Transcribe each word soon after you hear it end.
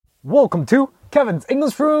Welcome to Kevin's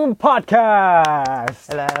English Room Podcast.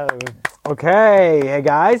 Hello. Okay, hey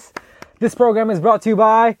guys. This program is brought to you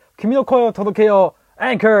by Kimi no Koi o Todokeo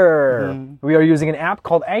Anchor. We are using an app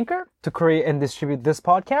called Anchor to create and distribute this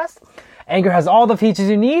podcast. Anchor has all the features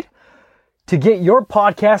you need to get your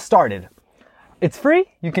podcast started. It's free.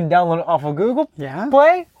 You can download it off of Google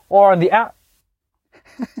Play or on the app.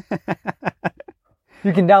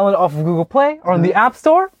 You can download it off of Google Play or on the App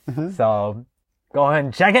Store. So go ahead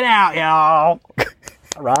and check it out, y'all.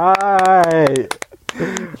 Right.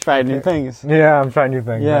 Try new things. Yeah, I'm trying new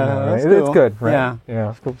things. Yeah, know, right? that's cool. It's good, right? Yeah.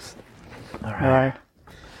 Of course. All right.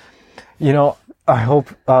 You know, I hope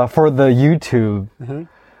for the YouTube,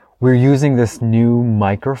 we're using this new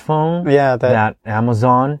microphone that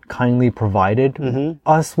Amazon kindly provided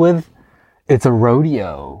us with. It's a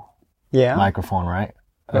rodeo microphone, right?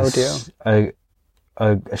 Rodeo.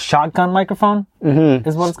 A shotgun microphone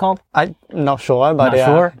is what it's called. I'm not sure, but Not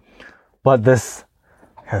sure. But this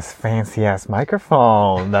has fancy ass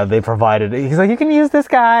microphone that they provided. He's like, you can use this,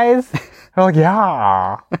 guys. I'm like,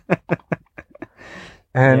 yeah.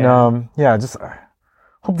 And just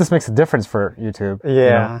hope this makes a difference for YouTube. Yeah. You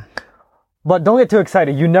know? But don't get too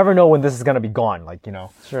excited. You never know when this is gonna be gone. Like, you know.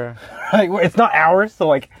 Sure. Like, it's not ours, so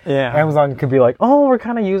like Amazon could be like, oh, we're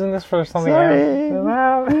kind of using this for something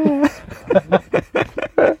else.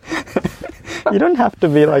 You don't have to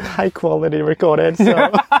be like high quality recorded,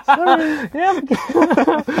 so sorry.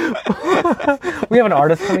 We have an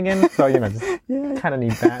artist coming in, so you know, just kind of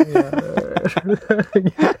need that.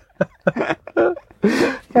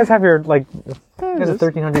 You guys have your like, you guys a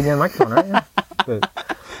 1300 yen microphone, right? Yeah. But,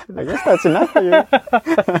 I guess that's enough for you.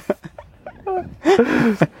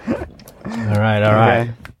 all right.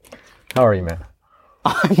 Okay. How are you, man?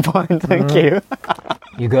 I'm fine, thank you.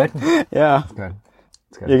 You good? Yeah. It's good.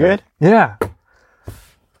 You good? Yeah.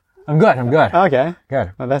 I'm good. Okay.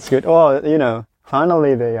 Good. Well, that's good. Oh, you know,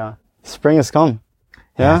 finally the spring has come.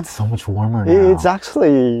 Yeah. It's so much warmer now. It's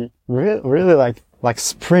actually really like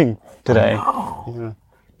spring today. Yeah.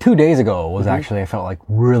 2 days ago was actually, I felt like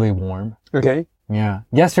really warm. Okay. Yeah.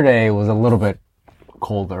 Yesterday was a little bit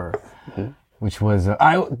colder, which was,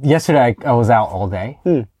 yesterday I was out all day.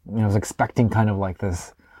 I was expecting kind of like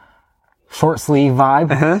this short sleeve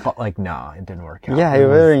vibe, but like, no, it didn't work out. Yeah, you're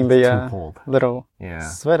wearing the too cold. little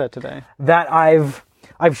sweater today. That I've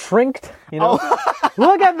shrinked, you know.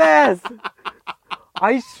 Look at this!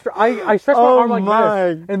 I stretch my arm like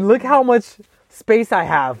this, and look how much space I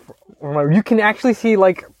have. You can actually see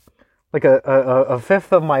like a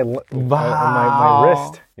fifth of my my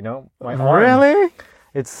wrist, you know, my arm. Really?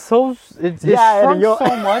 It's shrunk so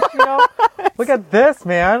much, you know. Look at this,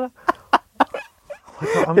 man.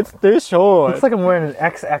 It's too short. Looks like I'm wearing an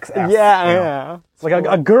XXS. Yeah. It's like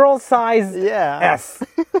a girl size S.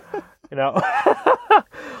 You know.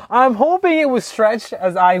 I'm hoping it was stretched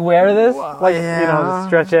as I wear this. Like, you know, just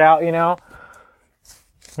stretch it out, you know.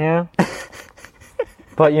 Yeah.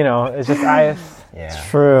 But, you know, it's just It's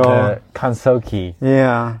true. The Kansoki.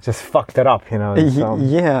 Yeah. Just fucked it up, you know.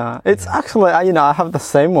 It's actually, you know, I have the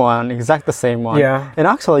same one, the same one. Yeah. And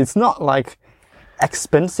actually, it's not like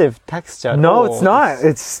expensive texture. No, it's not.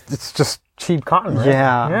 It's just cheap cotton, right?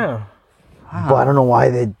 Yeah. Wow. But I don't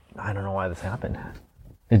know why this happened.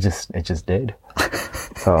 It just did.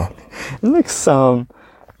 So it looks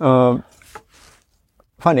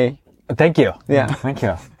funny. Thank you. Yeah. Thank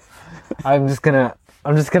you. I'm just gonna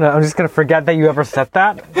forget that you ever said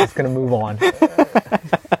that. I'm just gonna move on.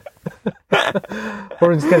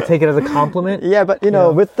 We're just gonna take it as a compliment. Yeah, but you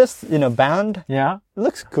know, with this, you know, band, it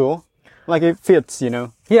looks cool. Like it fits, you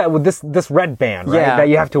know. Yeah, with this red band, right? Yeah. That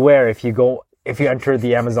you have to wear if you enter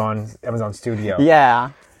the Amazon studio.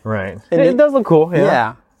 Yeah. Right. And it does look cool.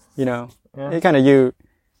 Yeah. You know, it kind of you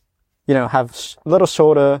know, have little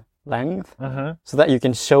shoulder length so that you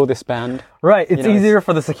can show this band. Right. It's easier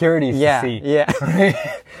for the security to see. Yeah. Right?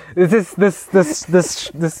 This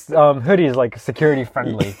hoodie is like security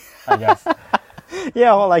friendly, I guess.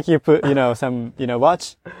 Yeah, or like you put, you know, some, you know,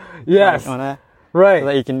 watch. Yes. On it. Right. So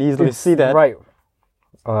that you can easily see that. Right.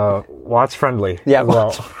 Watch friendly. Yeah.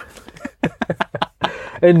 Well.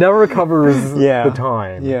 It never covers the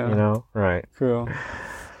time. Yeah. You know? Right. Cool.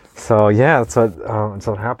 So yeah, that's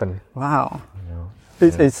what happened. Wow. You know?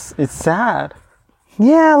 It's sad.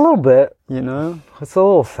 Yeah, a little bit. You know? It's a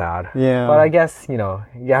little sad. Yeah. But I guess, you know,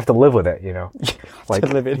 you have to live with it, you know? Like,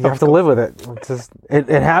 you have to live with it. It's just, it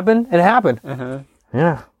happened. It happened.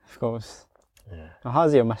 Yeah. Of course. Yeah.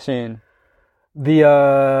 How's your machine?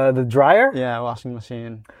 The dryer? Yeah, washing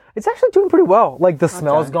machine. It's actually doing pretty well. Like, the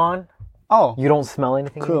smell's gone. Oh. You don't smell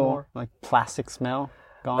anything anymore. Like plastic smell.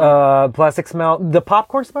 gone? Plastic smell. The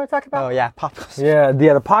popcorn smell I talked about? Oh yeah, popcorn. Yeah,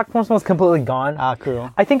 the popcorn smell is completely gone. Ah, cool.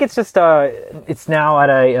 I think it's just it's now at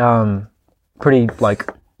a pretty like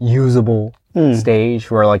usable stage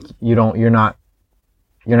where like you're not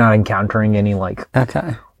encountering any like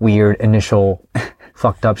weird initial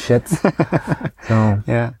fucked up shits. So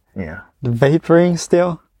Yeah. yeah. The vaporing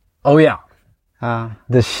still? Oh yeah. Ah.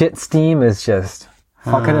 The shit steam is just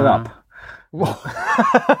fucking it up.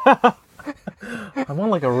 I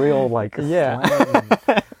want like a real like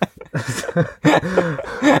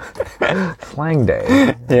slang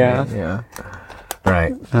day. Yeah. Yeah.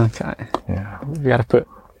 Right. Okay. Yeah. We gotta put,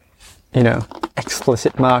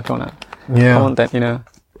 explicit mark on it. Yeah. Content,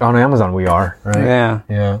 On Amazon we are, right? Yeah.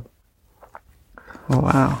 Yeah. Oh,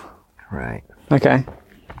 wow. Right. Okay.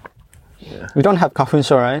 Yeah. We don't have Kafun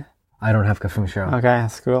Show, right? I don't have Kafun Show. Okay,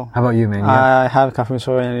 that's cool. How about you, man? I have Kafun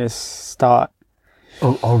Show and it's start.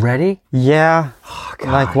 Oh, already? Yeah. Oh,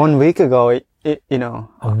 God. Like 1 week ago,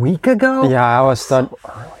 A week ago? Yeah, I was So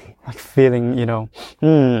early. like feeling, It's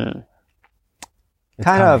kind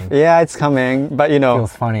coming. of, yeah, it's coming, but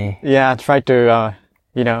Feels funny. yeah, I try to,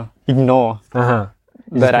 ignore Uh-huh.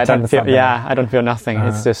 that I don't feel, something. I don't feel nothing.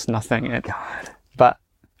 It's just nothing. God. But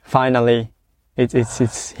finally, it's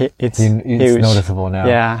It's huge. noticeable now.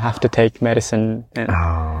 Yeah, I have to take medicine and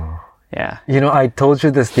Oh. yeah. I told you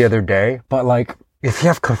this the other day, but like, if you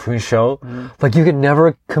have Kafun Show, like you can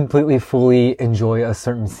never completely fully enjoy a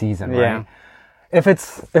certain season, right? Yeah. If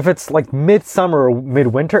it's like midsummer or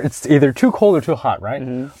midwinter, it's either too cold or too hot,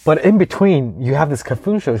 right? But in between, you have this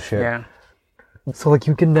Kafun Show shit. Yeah. So like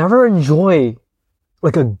you can never enjoy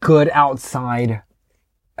like a good outside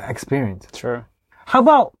experience. True. How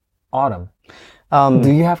about autumn?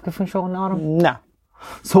 Do you have Kafun Show in autumn? No.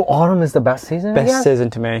 So autumn is the best season? I Best guess? season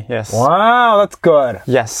to me, yes. Wow, that's good.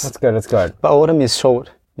 Yes. That's good. That's good. But autumn is short,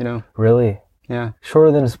 Really? Yeah.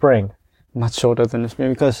 Shorter than spring. Much shorter than the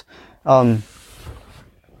spring because,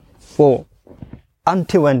 well,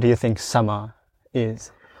 until when do you think summer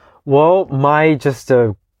is? Well, my just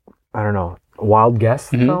I don't know, wild guess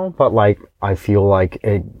though, but like I feel like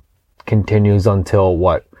it continues until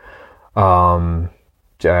what?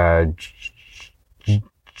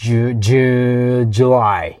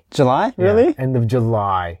 July. July? Really? Yeah, end of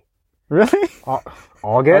July. Really?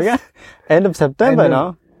 August? Okay. End of September, End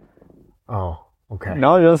no? Oh, okay.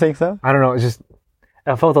 No, you don't think so? I don't know. It's just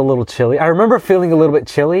I felt a little chilly. I remember feeling a little bit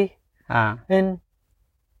chilly Ah, in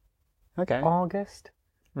okay. August.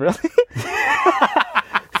 Really?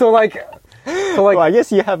 So like, Well, I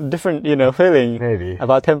guess you have different, feeling maybe.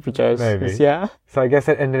 about temperatures. Maybe. Yeah. So I guess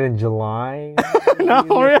it ended in July. No,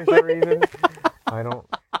 For some really? reason. I don't.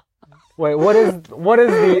 Wait, what is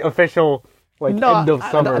the official end of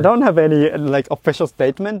summer? I don't have any official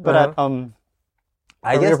statement, but I From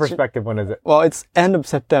guess your perspective, when is it? well, it's end of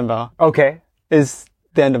September Okay. is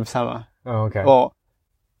the end of summer. Oh, okay. Or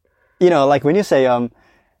like when you say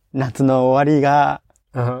夏の終わりが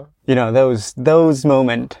Uh-huh. those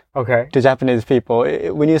moment Okay. to Japanese people.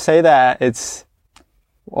 When you say that, it's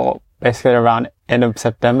basically around end of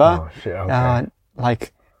September. Oh shit. Okay.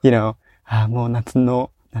 もう夏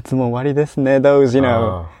も終わりですね. Those,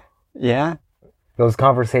 Oh. yeah, Those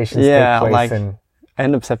conversations Yeah, take place like- in.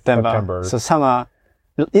 end of September. September. So summer,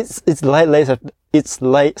 it's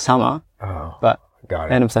late summer, Oh, but got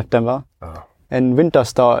it. end of September. Oh. And winter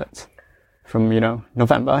starts from,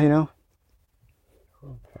 November,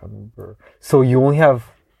 So you only have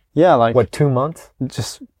Yeah, like what, 2 months?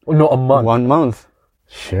 just No, a month. 1 month.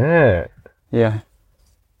 Shit. Yeah.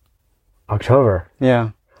 October. Yeah.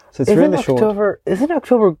 So it's really short. Isn't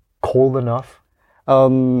October cold enough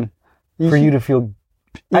For for you to feel?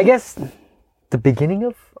 I guess the beginning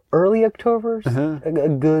of early October is a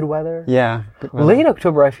good weather. Yeah. Late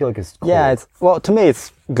October, I feel like it's cold. Yeah, to me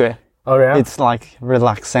it's good. Oh yeah. It's like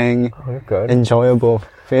relaxing, good. enjoyable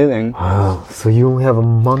feeling. Wow. So you only have a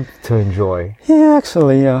month to enjoy. Yeah,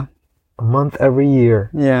 actually, yeah. A month every year.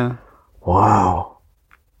 Yeah. Wow.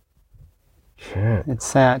 Shit. It's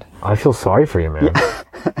sad. I feel sorry for you, man.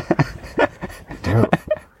 Dude.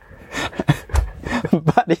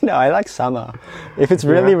 But I like summer. If it's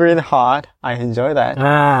really, really hot, I enjoy that.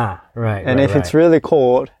 Ah, right. And if it's really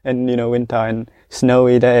cold and, winter and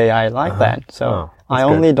snowy day, I like that. So I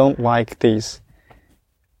good. only don't like these.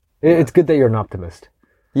 It's good that you're an optimist.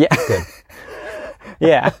 Yeah. Good.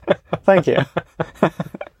 Yeah. Thank you.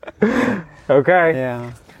 Okay.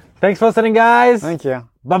 Yeah. Thanks for listening, guys. Thank you.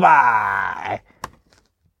 Bye-bye.